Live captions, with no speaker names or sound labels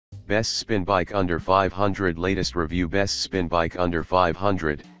Best spin bike under 500. Latest review. Best spin bike under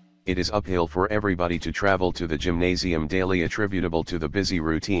 500. It is uphill for everybody to travel to the gymnasium daily, attributable to the busy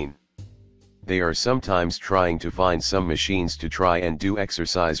routine. They are sometimes trying to find some machines to try and do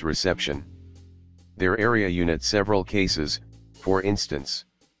exercise reception. Their area unit several cases, for instance.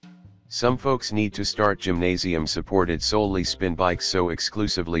 Some folks need to start gymnasium supported solely spin bikes, so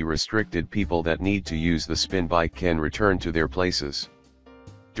exclusively restricted people that need to use the spin bike can return to their places.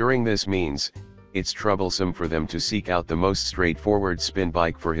 During this means, it's troublesome for them to seek out the most straightforward spin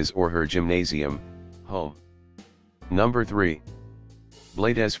bike for his or her gymnasium, home. Number 3.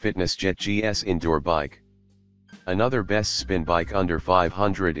 Bladez Fitness Jet GS Indoor Bike. Another best spin bike under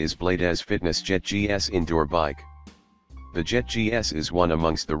 500 is Bladez Fitness Jet GS Indoor Bike. The Jet GS is one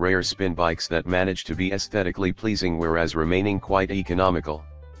amongst the rare spin bikes that manage to be aesthetically pleasing whereas remaining quite economical.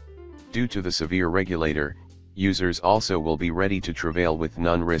 Due to the severe regulator, users also will be ready to travail with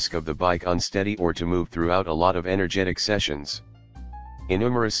none risk of the bike unsteady or to move throughout a lot of energetic sessions.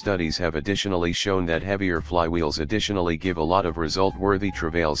 Numerous studies have additionally shown that heavier flywheels additionally give a lot of result-worthy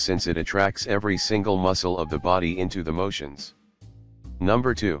travails since it attracts every single muscle of the body into the motions.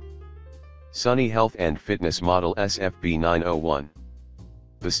 Number 2. Sunny Health and Fitness Model SFB 901.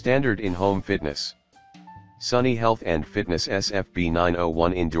 The standard in home fitness. Sunny Health and Fitness SFB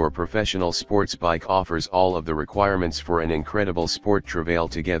 901 Indoor Professional Sports Bike offers all of the requirements for an incredible sport travail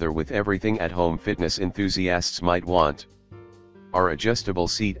together with everything at-home fitness enthusiasts might want. Our adjustable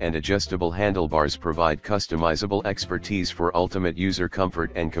seat and adjustable handlebars provide customizable expertise for ultimate user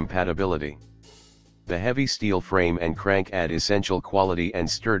comfort and compatibility. The heavy steel frame and crank add essential quality and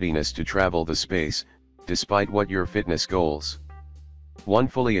sturdiness to travel the space, despite what your fitness goals. 1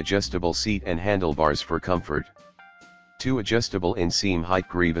 fully adjustable seat and handlebars for comfort. 2 adjustable inseam height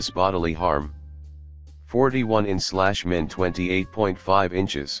grievous bodily harm. 41 in/min 28.5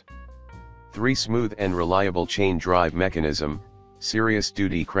 inches. 3 smooth and reliable chain drive mechanism, serious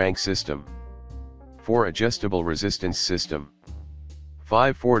duty crank system. 4 adjustable resistance system.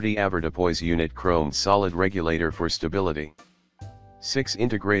 540 avoirdupois unit chromed solid regulator for stability. 6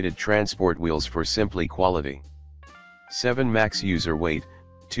 integrated transport wheels for simply quality. 7 max user weight,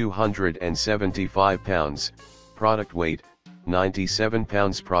 275 pounds, product weight, 97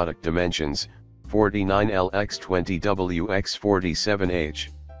 pounds. Product dimensions, 49L x20W x47H.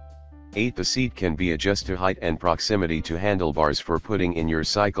 8 The seat can be adjusted to height and proximity to handlebars for putting in your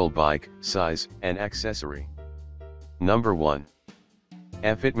cycle bike, size, and accessory. Number 1.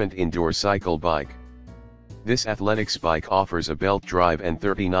 Fitment Indoor Cycle Bike. This athletics bike offers a belt drive and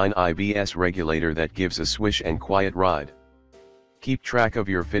 39 IBS regulator that gives a swish and quiet ride. Keep track of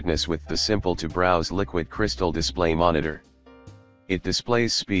your fitness with the simple to browse liquid crystal display monitor. It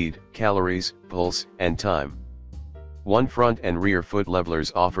displays speed, calories, pulse, and time. 1 front and rear foot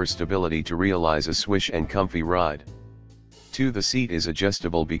levelers offer stability to realize a swish and comfy ride. 2 The seat is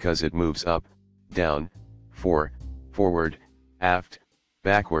adjustable because it moves up, down, forward, aft,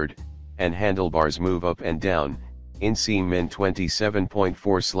 backward, and handlebars move up and down, inseam min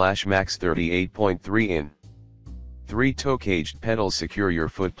 27.4/max 38.3 in. 3 toe-caged pedals secure your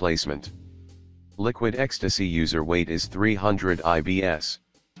foot placement. Liquid ecstasy user weight is 300 IBS.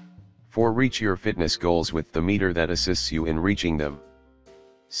 4 Reach your fitness goals with the meter that assists you in reaching them.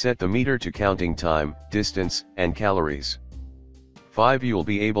 Set the meter to counting time, distance, and calories. 5 You'll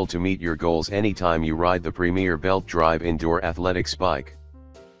be able to meet your goals anytime you ride the premier belt drive indoor athletics bike.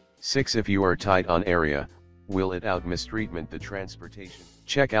 6 If you are tight on area, will it out mistreatment the transportation.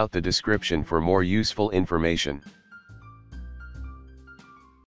 Check out the description for more useful information.